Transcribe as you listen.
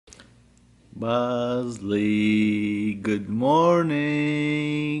Bosley, good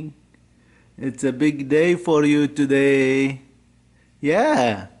morning. It's a big day for you today.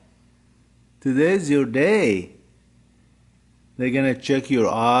 Yeah, today's your day. They're gonna check your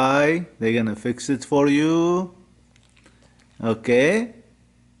eye. They're gonna fix it for you. Okay?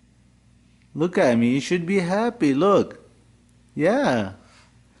 Look at me. You should be happy. Look. Yeah.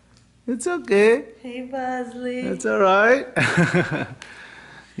 It's okay. Hey, Bosley. It's alright.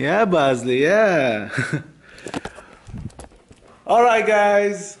 Yeah, Bosley, yeah. Alright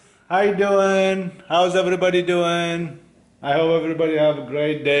guys, how you doing? How's everybody doing? I hope everybody have a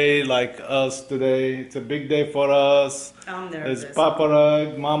great day like us today. It's a big day for us. I'm nervous. It's Papa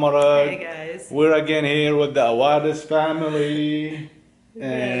Rug, Mama Rug. Hey guys. We're again here with the Brawadis family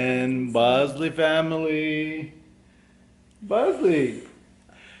and Bosley family. Bosley.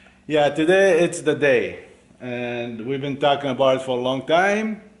 Yeah, today it's the day. And we've been talking about it for a long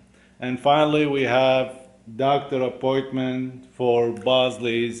time. And finally we have doctor appointment for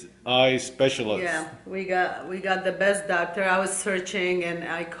Bosley's eye specialist. Yeah, we got the best doctor. I was searching and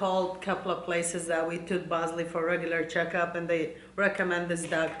I called a couple of places that we took Bosley for regular checkup and they recommend this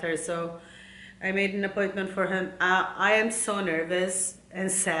doctor. So I made an appointment for him. I am so nervous and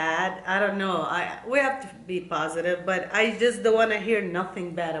sad. I don't know. We have to be positive, but I just don't want to hear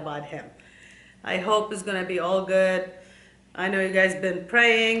nothing bad about him. I hope it's gonna be all good. I know you guys been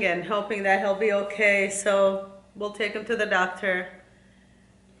praying and hoping that he'll be okay, so we'll take him to the doctor.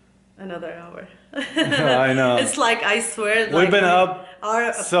 Another hour. I know. It's like, I swear. We've been up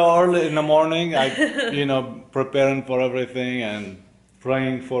so early in the morning, preparing for everything and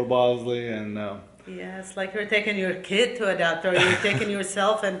praying for Bosley and. Yeah, it's like you're taking your kid to a doctor, or you're taking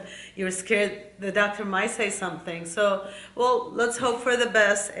yourself and you're scared the doctor might say something. So, well, let's hope for the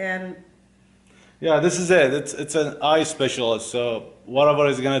best and. Yeah, this is it. It's an eye specialist, so whatever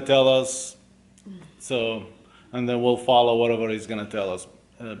he's gonna tell us, and then we'll follow whatever he's gonna tell us.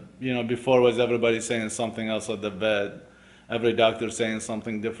 Before was everybody saying something else at the bed, every doctor saying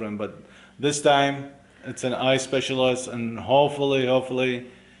something different, but this time it's an eye specialist, and hopefully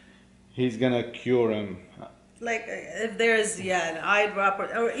he's gonna cure him. Like if there's an eye drop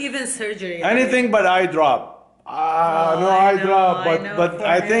or even surgery. Anything but eye drop. No eye drop, but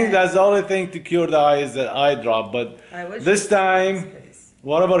I think that's the only thing to cure the eye is the eye drop. But this time,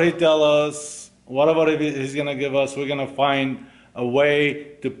 whatever he tell us, whatever he's gonna give us, we're gonna find a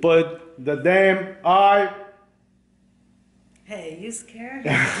way to put the damn eye. Hey, you scared?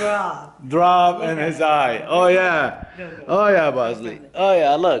 Drop. Drop in his eye. Oh yeah. Oh yeah, Bosley. Oh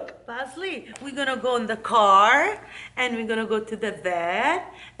yeah, look. Bosley, we're gonna go in the car and we're gonna go to the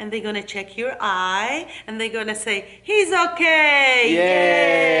vet and they're gonna check your eye and they're gonna say, he's okay.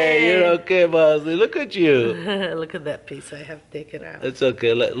 Yay, you're okay, Bosley. Look at you. Look at that piece I have taken out. It's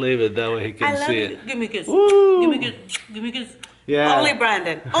okay. Leave it that way he can see it. Give me a kiss. Woo. Give me a kiss. Give me a kiss. Yeah. Only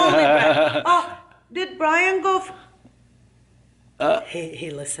Brandon. Only Brandon. Oh, did Brian go?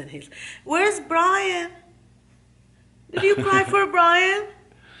 Hey, listen. Where's Brian? Did you cry for Brian?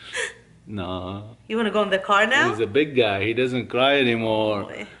 No. You want to go in the car now? He's a big guy. He doesn't cry anymore.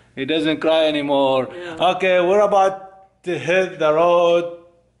 Boy. He doesn't cry anymore. Yeah. Okay, we're about to hit the road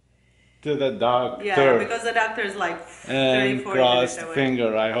to the doctor. Yeah, because the doctor is like 30, 40 cross minutes away.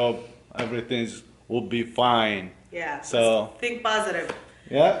 finger. I hope everything will be fine. Yeah. So think positive.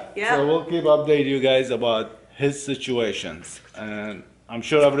 Yeah. Yeah. So we'll keep updating you guys about his situations, and I'm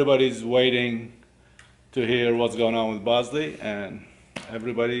sure everybody's waiting to hear what's going on with Bosley, and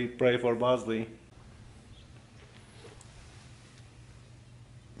everybody pray for Bosley.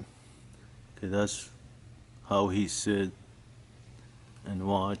 Okay, that's how he sit and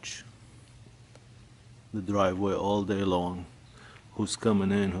watch the driveway all day long. Who's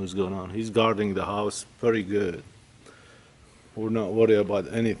coming in, who's going on. He's guarding the house very good. We're not worried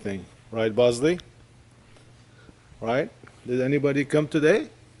about anything. Right, Bosley? Right? Did anybody come today?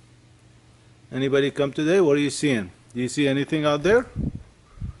 Anybody come today? What are you seeing? Do you see anything out there?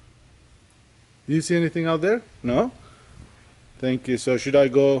 Do you see anything out there? No? Thank you. So should I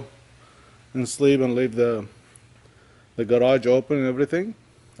go and sleep and leave the garage open and everything?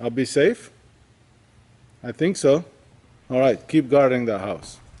 I'll be safe? I think so. Alright, keep guarding the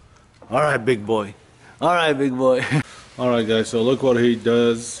house. Alright, big boy. Alright, big boy. Alright guys, so look what he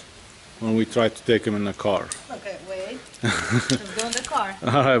does when we try to take him in the car. Okay, wait. Let's go in the car.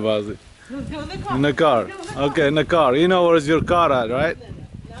 Alright, Bosley. Let's go in the car. In the car. Okay, in the car. You know where's your car at, right?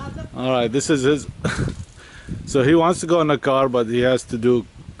 Alright, this is his. So he wants to go in the car, but he has to do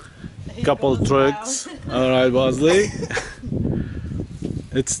a couple tricks. Alright, Bosley.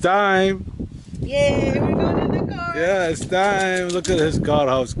 It's time. Yay, we're going in the car. Yeah, it's time. Look at his car,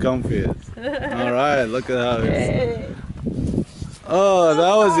 how comfy it is. All right, look at how it's. Oh,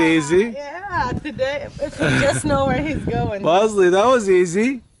 that was easy. Yeah, today, if you just know where he's going. Bosley, that was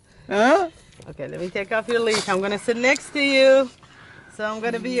easy. Huh? Okay, let me take off your leash. I'm gonna sit next to you. So I'm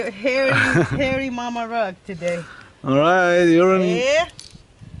gonna be your hairy mama rug today. All right, you're in. Yeah.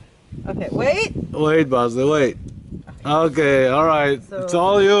 Okay, wait. Wait, Bosley, wait. Okay, all right. So- It's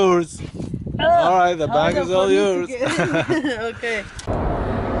all yours. All right, the bag is all yours. Okay.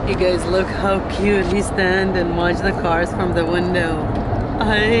 You guys, look how cute he stand and watch the cars from the window.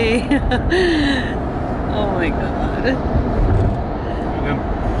 Hi. Oh my God.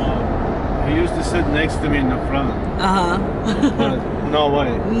 He used to sit next to me in the front. But no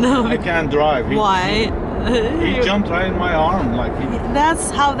way. No. I can't drive. Why? He jumped right in my arm like he. That's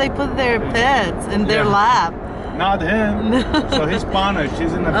how they put their pets in their Yeah. lap. Not him. So he's punished.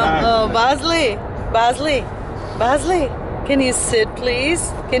 He's in the back. Oh, Bosley, Bosley, Bosley, can you sit,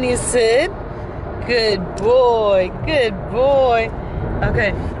 please? Can you sit? Good boy, good boy.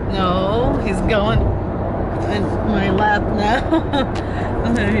 Okay, no, he's going in my lap now.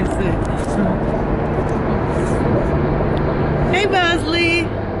 Let me see. Hey, Bosley.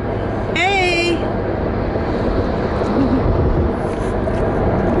 Hey.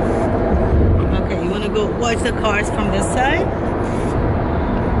 Okay, you want to go watch the cars from this side?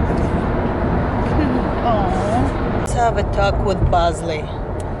 Oh. Let's have a talk with Bosley.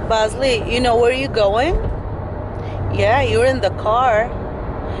 Bosley, you know where you're going? Yeah, you're in the car.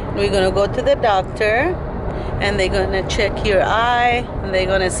 We're gonna go to the doctor and they're gonna check your eye and they're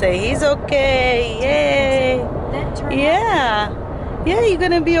gonna say he's okay. Yay. Yeah. Yeah, you're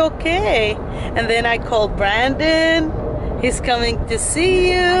gonna be okay. And then I called Brandon. He's coming to see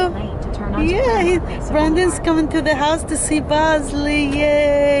you. Yeah, Brandon's coming to the house to see Bosley.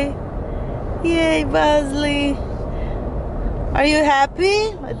 Yay. Yay, Bosley. Are you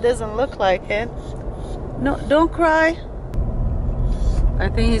happy? It doesn't look like it. No, don't cry. I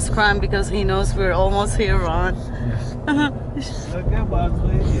think he's crying because he knows we're almost here, Ron. Okay,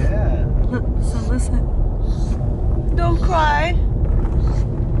 Bosley. Yeah. So listen. Don't cry.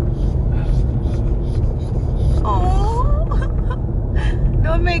 Oh.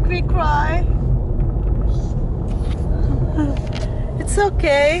 Don't make me cry. It's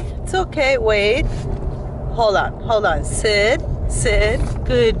okay. It's okay. Wait. Hold on. Hold on. Sit. Sit.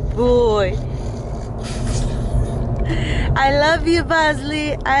 Good boy. I love you,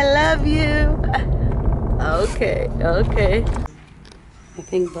 Bosley. I love you. Okay. Okay. I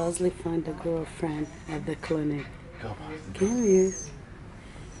think Bosley found a girlfriend at the clinic. Go, Bosley. Come here.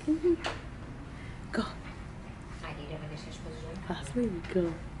 Come here. Go. Bosley,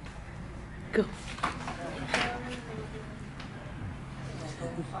 go. Go.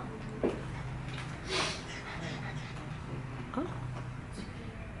 Oh.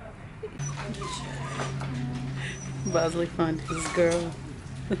 Bosley found his girl.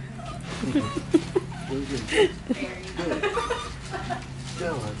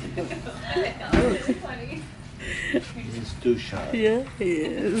 He's too shy. Yeah, he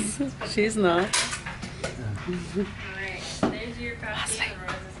is. She's not. There's your coffee.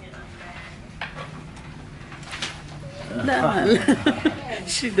 No.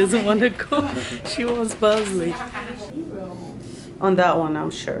 She doesn't want to go. She wants Bosley. On that one,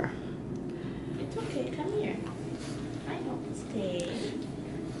 I'm sure. It's okay, come here. I know, stay.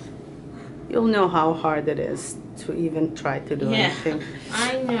 You'll know how hard it is to even try to do anything.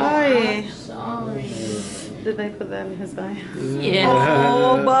 I know. Hi. I'm sorry. Did I put that in his eye? Yeah.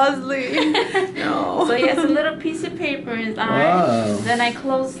 Oh, Bosley. No. So he has a little piece of paper in his eye. Wow. Then I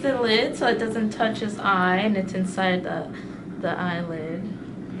close the lid so it doesn't touch his eye, and it's inside the eyelid.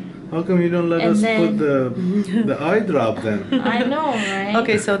 How come you don't let And us then- put the eye drop then? I know, right?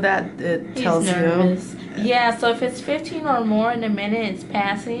 Okay, so that He's tells nervous. Yeah, so if it's 15 or more in a minute, it's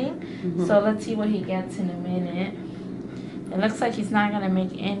passing. So let's see what he gets in a minute. It looks like he's not gonna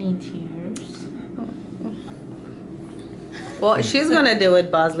make any tears. Well, she's gonna do it,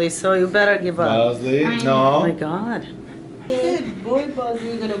 Bosley, so you better give up. Bosley, I Oh my no. God. Good boy, Bosley.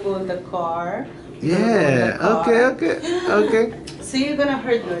 You're gonna go in the car. Yeah. Okay. Okay. Okay. So you're gonna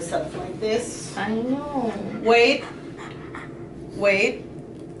hurt yourself like this. I know. Wait. Wait.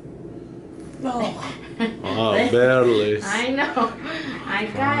 No. Oh, barely. I know. I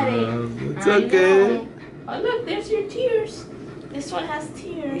got it. It's I okay. know. Oh, look, there's your tears. This one has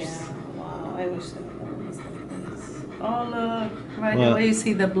tears. Yeah. Wow. I wish that was like this. Oh look. Right What? away you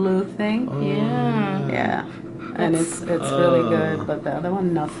see the blue thing. Yeah. Yeah. And it's really good, but the other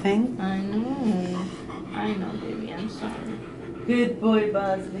one nothing. I know. I know, baby. I'm sorry. Good boy,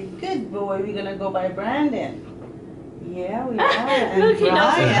 Bosley. Good boy. We're gonna go by Brandon. Yeah, we are. And Look, he knows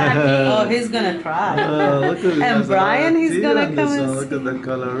Brian. exactly. Oh, he's gonna cry. Look at this. And Brian, he's gonna come and Look at the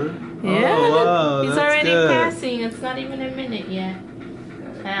color. Yeah, Oh, wow, he's that's already good. passing. It's not even a minute yet.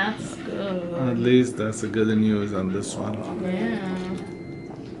 That's good. At least that's a good news on this one. Yeah.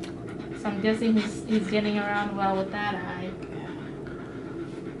 So I'm guessing he's getting around well with that eye.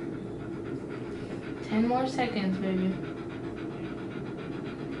 10 more seconds, baby.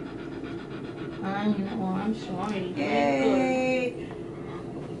 I know, I'm sure you did good. Yay.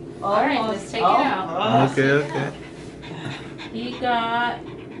 Alright, let's take it out. Okay. He got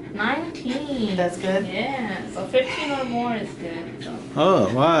 19. That's good. Yeah, so 15 or more is good. So.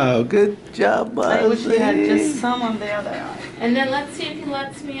 Oh, wow. Good job, I wish we had Bosley. just some on the other eye. And then let's see if he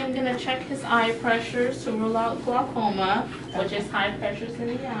lets me. I'm gonna check his eye pressures to rule out glaucoma, which is high pressures in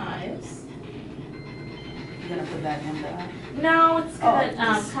the eyes. You're gonna put that in the eye? No, it's gonna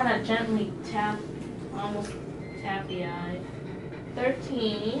this- kind of gently tap, almost tap the eye.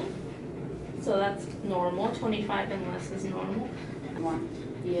 13, so that's normal. 25 and less is normal. One.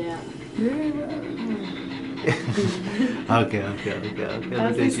 Yeah. Okay. Look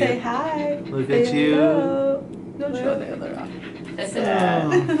As we at say you. hi. Look Say at you. hello. Don't show the other eye. That's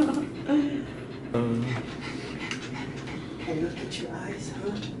Sad. Hey, look at your eyes,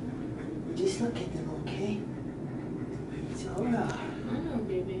 huh? Just look at them, okay? It's alright. I know,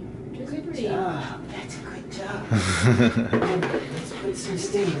 baby. Just Good breathe. job. That's a good job. Let's put some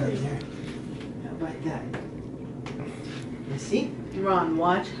stain on there. How about that? You see? Ron,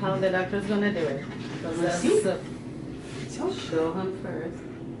 watch how the doctor's gonna do it. Because that's See? the, It's okay. show him first.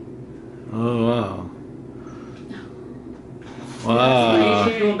 Oh, wow. You Wow.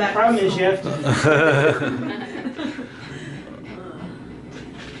 should go back. Problem is you have to.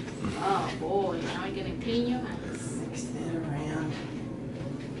 Oh boy, now we're gonna clean your eyes. Mix that around.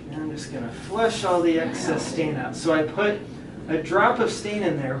 And I'm just gonna flush all the excess stain out. So I put a drop of stain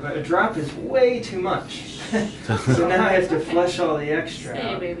in there, but a drop is way too much. So now I have to flush all the extra Stay,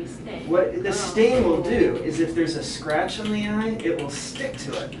 out. baby, stay. What the stain will do is if there's a scratch on the eye, it will stick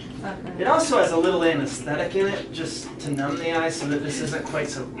to it. It also has a little anesthetic in it, just to numb the eye so that this isn't quite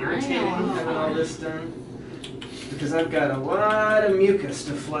so irritating having all this done. Because I've got a lot of mucus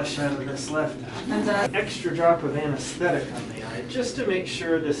to flush out of this left eye. And that, Extra drop of anesthetic on the eye, just to make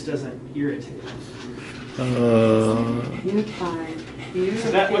sure this doesn't irritate. you're fine. You're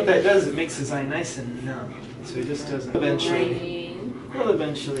So that what that does, it makes his eye nice and numb. So he just doesn't he'll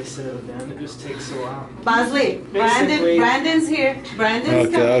eventually settle down. It just takes a while. Bosley, Basically- Brandon's here. Brandon's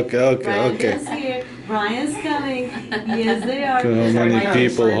coming. Okay. Brandon's here. Brian's coming. Yes, they are. How many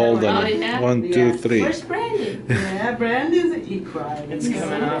people? Hold Oh, on. yeah? 1, 2, 3. Where's Brandon? Yeah, Brandon's. He cried. It's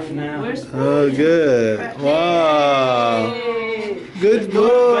coming off now. Where's Oh, good. Wow. Yay. Good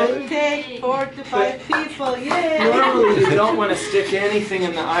boy. Take 4 to 5 people. Yay. Normally you don't want to stick anything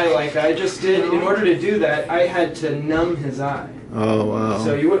in the eye like I just did. In order to do that, I had to numb his eye. Oh, wow.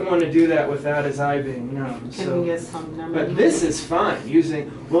 So you wouldn't want to do that without his eye being numb. Can So, we get some numbers? but this is fine using.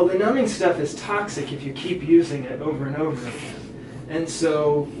 Well, the numbing stuff is toxic if you keep using it over and over again. And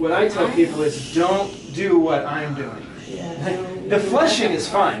so what I tell people is don't do what I'm doing. The flushing is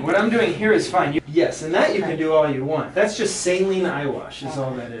fine. What I'm doing here is fine. Yes, and that you can do all you want. That's just saline eye wash is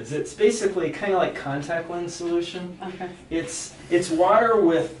all that is. It's basically kind of like contact lens solution. Okay. It's water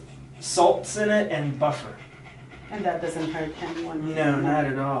with salts in it and buffer. And that doesn't hurt anyone? No, not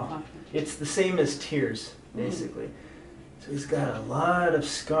at all. Okay. It's the same as tears, basically. So he's got a lot of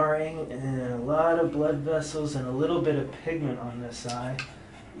scarring and a lot of blood vessels and a little bit of pigment on this eye.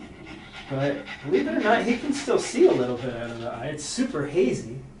 But believe it or not, he can still see a little bit out of the eye. It's super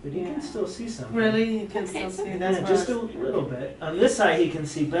hazy, but he Yeah. can still see something. Really? You can still see? That's Yeah, what just I a was- little bit. On this eye he can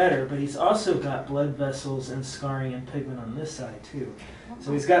see better, but he's also got blood vessels and scarring and pigment on this side too.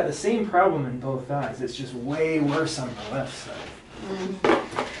 So he's got the same problem in both eyes. It's just way worse on the left side.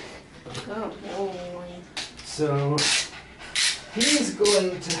 Oh boy. So he's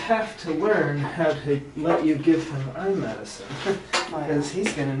going to have to learn how to let you give him eye medicine because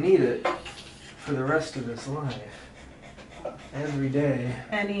he's going to need it for the rest of his life. Every day.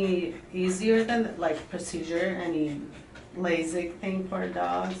 Any easier than like procedure? Any LASIK thing for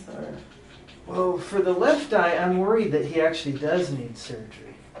dogs or? Well, for the left eye, I'm worried that he actually does need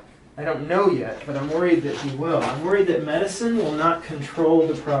surgery. I don't know yet, but I'm worried that he will. I'm worried that medicine will not control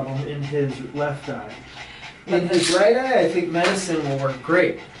the problem in his left eye. In his right eye, I think medicine will work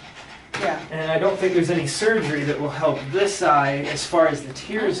great. Yeah. And I don't think there's any surgery that will help this eye as far as the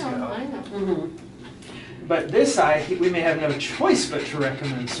tears I know. go. Mm-hmm. But this eye, we may have no choice but to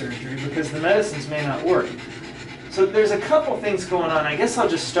recommend surgery because the medicines may not work. So there's a couple things going on. I guess I'll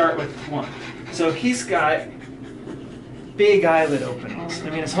just start with one. So he's got big eyelid openings. I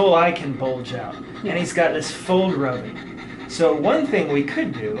mean, his whole eye can bulge out. And he's got this fold rubbing. So one thing we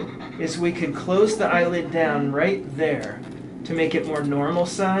could do is we could close the eyelid down right there to make it more normal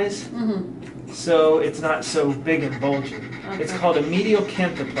size. So it's not so big and bulgy. It's called a medial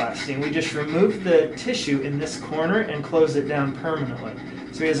canthoplasty, and we just remove the tissue in this corner and close it down permanently.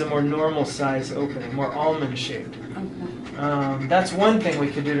 So he has a more normal size opening, more almond shaped. That's one thing we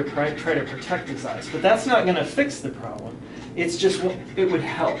could do to try to protect his eyes, but that's not going to fix the problem. It's just, it would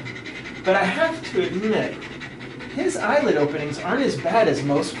help. But I have to admit, his eyelid openings aren't as bad as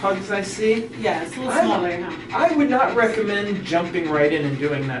most pugs I see. Yeah, it's a little smaller, huh? I would not recommend jumping right in and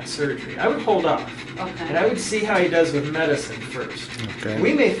doing that surgery. I would hold off. Okay. And I would see how he does with medicine first. Okay.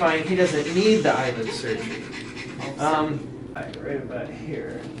 We may find he doesn't need the eyelid surgery. Right about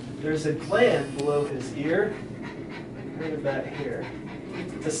here. There's a gland below his ear. Right about here.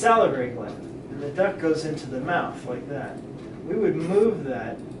 It's a salivary gland. And the duct goes into the mouth like that. We would move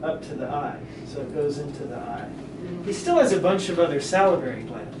that up to the eye, so it goes into the eye. He still has a bunch of other salivary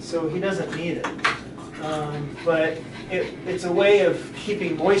glands, so he doesn't need it. But it's a way of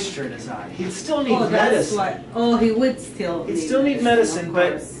keeping moisture in his eye. He'd still need medicine. He would still. He'd still need medicine,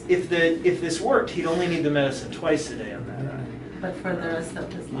 but if this worked, he'd only need the medicine twice a day on that eye. But for the rest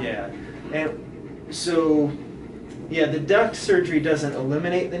of his life. Yeah, and so. Yeah, the duct surgery doesn't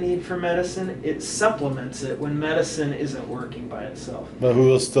eliminate the need for medicine. It supplements it when medicine isn't working by itself. But we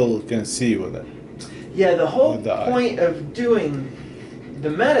will still can see with it. Yeah, the whole With the eye. point of doing the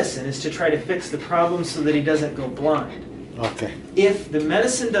medicine is to try to fix the problem so that he doesn't go blind. Okay. If the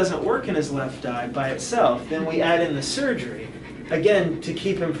medicine doesn't work in his left eye by itself, then we add in the surgery, again, to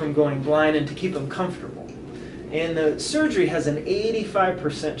keep him from going blind and to keep him comfortable. And the surgery has an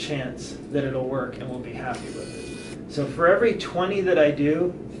 85% chance that it'll work and we'll be happy with it. So for every 20 that I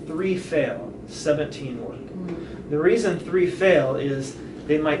do, 3 fail, 17 work. The reason 3 fail is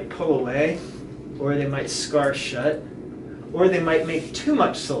they might pull away, or they might scar shut, or they might make too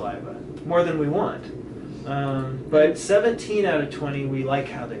much saliva, more than we want. But 17 out of 20, we like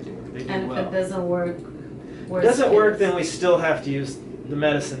how they do. They do And well. if it doesn't work, If it doesn't work, then we still have to use the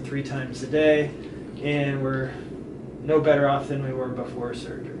medicine 3 times a day, and we're no better off than we were before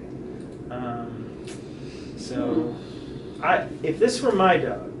surgery. So, if this were my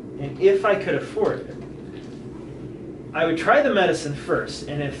dog, and if I could afford it, I would try the medicine first,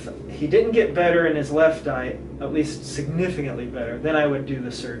 and if he didn't get better in his left eye, at least significantly better, then I would do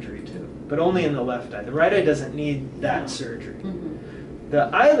the surgery too. But only in the left eye. The right eye doesn't need that surgery. The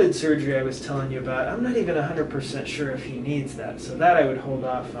eyelid surgery I was telling you about, I'm not even 100% sure if he needs that, so that I would hold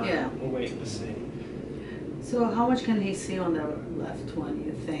off on. Yeah. We'll wait and see. So how much can he see on the left one,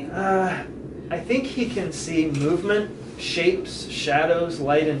 you think? I think he can see movement, shapes, shadows,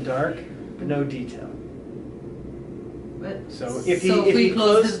 light and dark, but no detail. But, So if so he we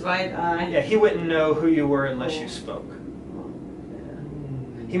close closed- his right eye. Yeah, he wouldn't know who you were unless you spoke.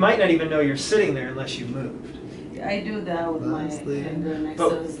 He might not even know you're sitting there unless you moved. I do that with my Honestly. finger next But-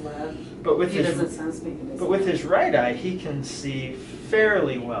 to his left. But with He his doesn't sense me. He doesn't. But with his right eye, he can see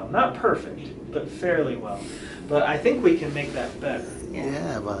fairly well. Not perfect, but fairly well. But I think we can make that better.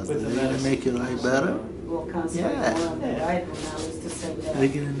 Yeah, but With they're the gonna medicine. make your eye better. We'll concentrate Yeah. more on the Yeah. right one now is to set that. They're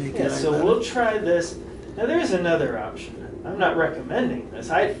gonna make Yeah, your eye so better. we'll try this. Now there's another option. I'm not recommending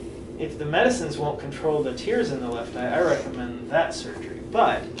this. If the medicines won't control the tears in the left eye, I recommend that surgery.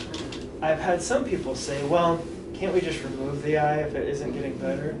 But I've had some people say, well, can't we just remove the eye if it isn't getting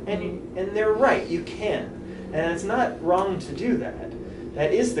better? And they're right, you can. And it's not wrong to do that.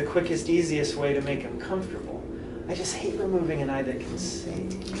 That is the quickest, easiest way to make them comfortable. I just hate removing an eye that can see.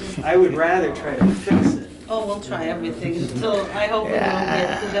 I would rather try to fix it. Oh, we'll try everything until, I hope we don't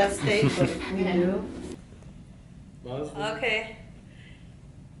get to that stage, but if we do. Okay.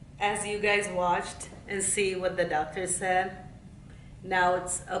 As you guys watched and see what the doctor said, now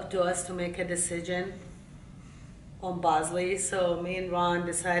it's up to us to make a decision on Bosley. So me and Ron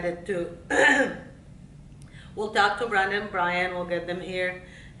decided to, we'll talk to Brandon and Brian, we'll get them here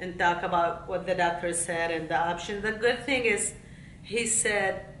and talk about what the doctor said and the option. The good thing is, he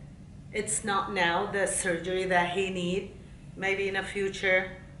said it's not now the surgery that he need, maybe in the future,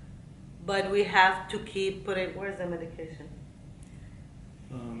 but we have to keep putting, where's the medication?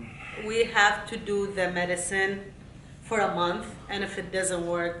 We have to do the medicine for a month, and if it doesn't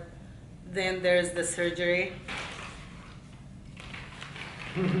work, then there's the surgery.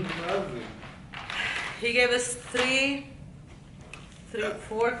 He gave us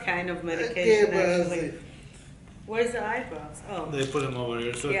four kind of medication actually. Where's the eye drops? Oh, They put them over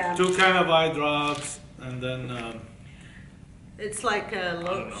here. So Yeah. 2 kind of eye drops, and then it's like a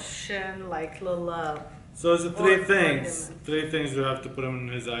lotion, like little So it's Or for him. three things we have to put him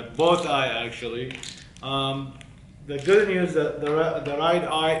in his eye, both eye actually. The good news that the right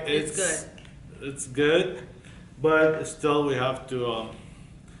eye it's good, but still we have to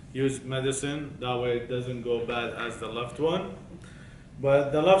use medicine. That way it doesn't go bad as the left one.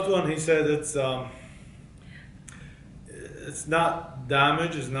 But the left one, he said it's not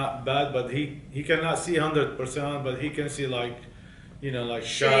damage, it's not bad, but he cannot see 100%, but he can see like, you know, like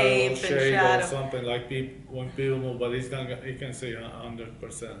Shape shade shadow. or something like when people move, but he can see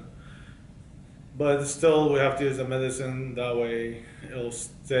 100%. But still, we have to use the medicine. That way, it'll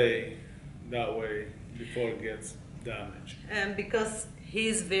stay that way before it gets damaged. And because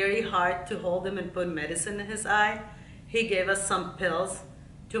he's very hard to hold him and put medicine in his eye, he gave us some pills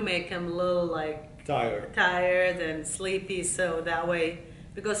to make him a little like tired and sleepy. So that way,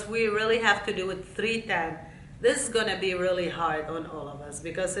 because we really have to do it 3 times. This is gonna be really hard on all of us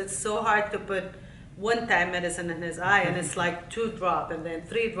because it's so hard to put 1 time medicine in his eye, and it's like 2 drop and then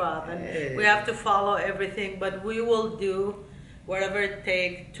 3 drop, and we have to follow everything. But we will do whatever it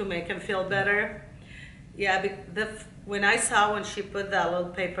takes to make him feel better. Yeah, when I saw when she put that little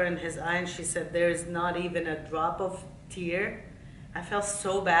paper in his eye and she said there is not even a drop of tear, I felt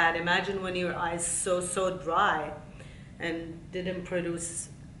so bad. Imagine when your eyes so dry and didn't produce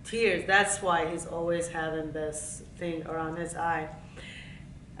tears. That's why he's always having this thing around his eye.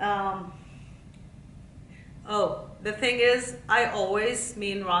 The thing is,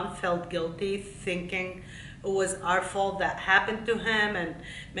 me and Ron felt guilty thinking it was our fault that happened to him and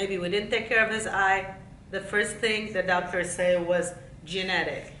maybe we didn't take care of his eye. The first thing the doctor said was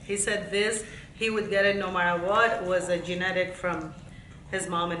genetic. He said he would get it no matter what. It was a genetic from his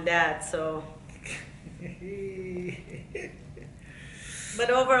mom and dad, so. But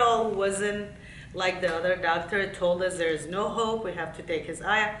overall, it wasn't like the other doctor told us there's no hope, we have to take his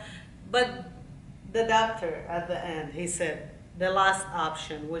eye out. But the doctor at the end, he said, the last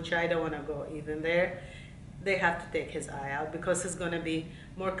option, which I don't want to go even there, they have to take his eye out because it's going to be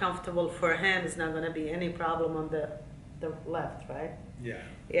more comfortable for him. It's not going to be any problem on the left, right? Yeah.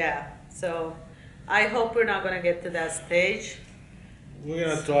 Yeah, so I hope we're not going to get to that stage. We're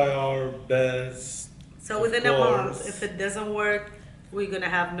gonna try our best. So within a month, if it doesn't work, we're going to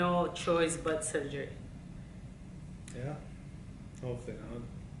have no choice but surgery. Yeah, hopefully not.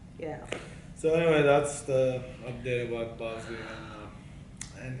 Yeah. So anyway, that's the update about Bosley,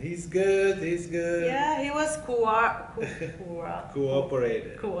 and he's good. He's good. Yeah, he was Cooperated.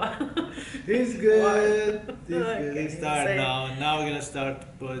 Cool. He's good. He's Okay, good. He started same. now, and now we're gonna start to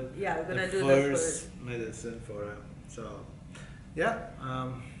put Yeah, we're gonna the do the first first. medicine for him. So, yeah.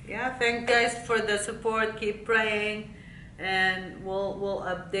 Yeah, thank guys for the support. Keep praying, and we'll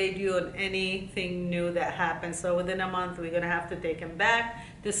update you on anything new that happens. So within a month, we're gonna have to take him back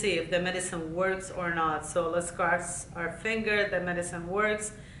to see if the medicine works or not. So let's cross our finger the medicine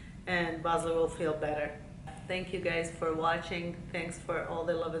works, and Bosley will feel better. Thank you guys for watching. Thanks for all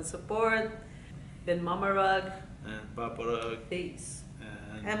the love and support. Been Mama Rug. And Papa Rug. Peace.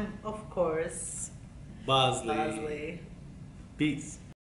 And And of course, Bosley. Bosley. Peace.